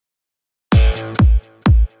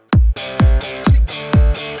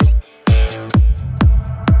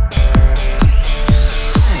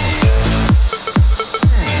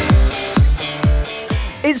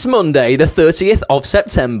It's Monday, the 30th of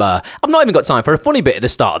September. I've not even got time for a funny bit at the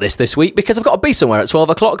start of this week because I've got to be somewhere at 12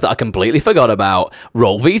 o'clock that I completely forgot about.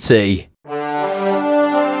 Roll VT.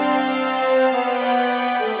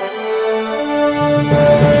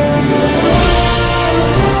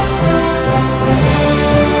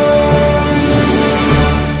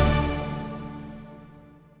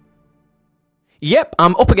 Yep,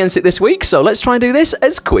 I'm up against it this week, so let's try and do this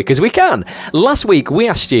as quick as we can. Last week, we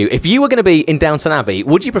asked you, if you were going to be in Downton Abbey,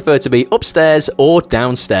 would you prefer to be upstairs or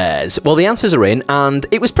downstairs? Well, the answers are in, and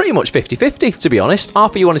it was pretty much 50-50, to be honest. Half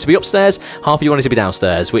of you wanted to be upstairs, half of you wanted to be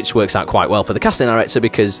downstairs, which works out quite well for the casting director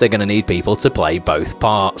because they're going to need people to play both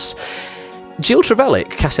parts. Jill Trevellick,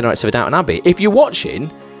 casting director for Downton Abbey, if you're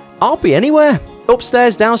watching, I'll be anywhere.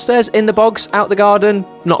 Upstairs, downstairs, in the bogs, out the garden,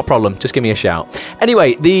 not a problem, just give me a shout.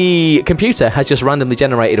 Anyway, the computer has just randomly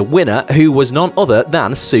generated a winner who was none other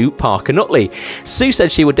than Sue Parker Nutley. Sue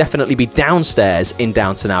said she would definitely be downstairs in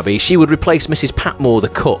Downton Abbey. She would replace Mrs. Patmore, the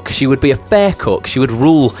cook. She would be a fair cook. She would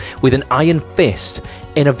rule with an iron fist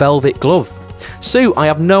in a velvet glove. Sue, I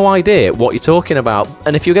have no idea what you're talking about,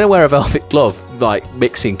 and if you're going to wear a velvet glove, like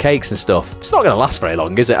mixing cakes and stuff, it's not going to last very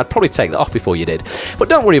long, is it? I'd probably take that off before you did. But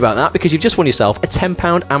don't worry about that, because you've just won yourself a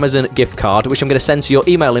 £10 Amazon gift card, which I'm going to send to your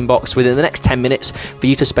email inbox within the next 10 minutes for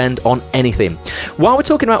you to spend on anything. While we're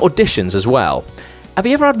talking about auditions as well, have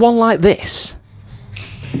you ever had one like this?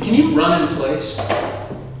 Can you run in place?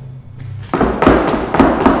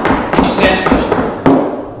 Can you stand still?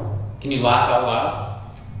 Can you laugh out loud?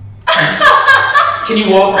 Can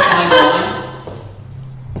you walk a fine line?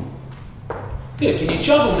 Good. Can you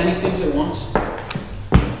juggle many things at once?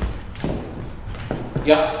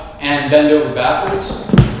 Yep. And bend over backwards.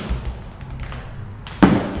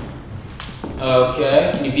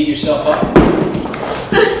 Okay. Can you beat yourself up?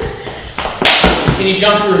 Can you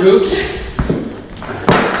jump through hoops?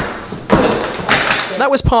 That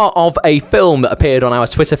was part of a film that appeared on our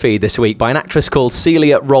Twitter feed this week by an actress called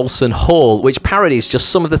Celia Rolson Hall, which parodies just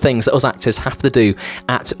some of the things that us actors have to do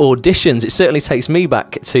at auditions. It certainly takes me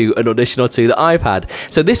back to an audition or two that I've had.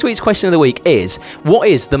 So this week's question of the week is, what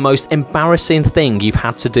is the most embarrassing thing you've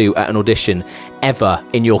had to do at an audition ever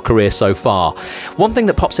in your career so far? One thing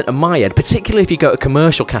that pops into my head, particularly if you go to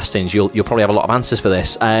commercial castings, you'll probably have a lot of answers for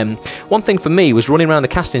this. One thing for me was running around the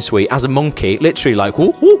casting suite as a monkey, literally like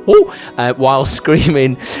whoo, whoo, whoo, while screaming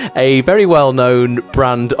a very well-known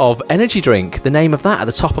brand of energy drink, the name of that at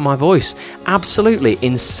the top of my voice. Absolutely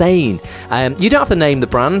insane. You don't have to name the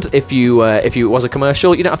brand if it was a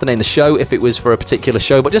commercial. You don't have to name the show if it was for a particular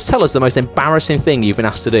show, but just tell us the most embarrassing thing you've been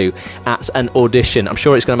asked to do at an audition. I'm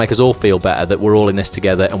sure it's going to make us all feel better that we're all in this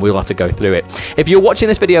together and we'll have to go through it. If you're watching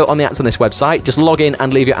this video on the Act on This website, just log in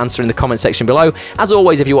and leave your answer in the comment section below. As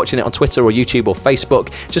always, if you're watching it on Twitter or YouTube or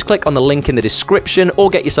Facebook, just click on the link in the description or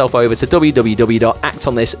get yourself over to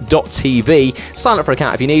www.actonthis.tv. Sign up for an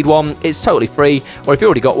account if you need one. It's totally free, or if you've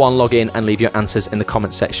already got one, log in and leave your answers in the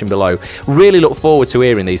comment section below. Really look forward to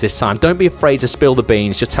hearing these this time. Don't be afraid to spill the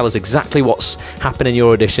beans. Just tell us exactly what's happened in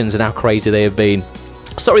your auditions and how crazy they have been.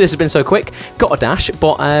 Sorry this has been so quick. Got a dash,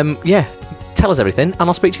 but yeah. Tell us everything, and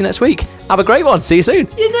I'll speak to you next week. Have a great one. See you soon.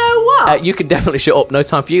 You know what? You can definitely shut up. No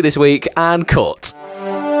time for you this week, and cut.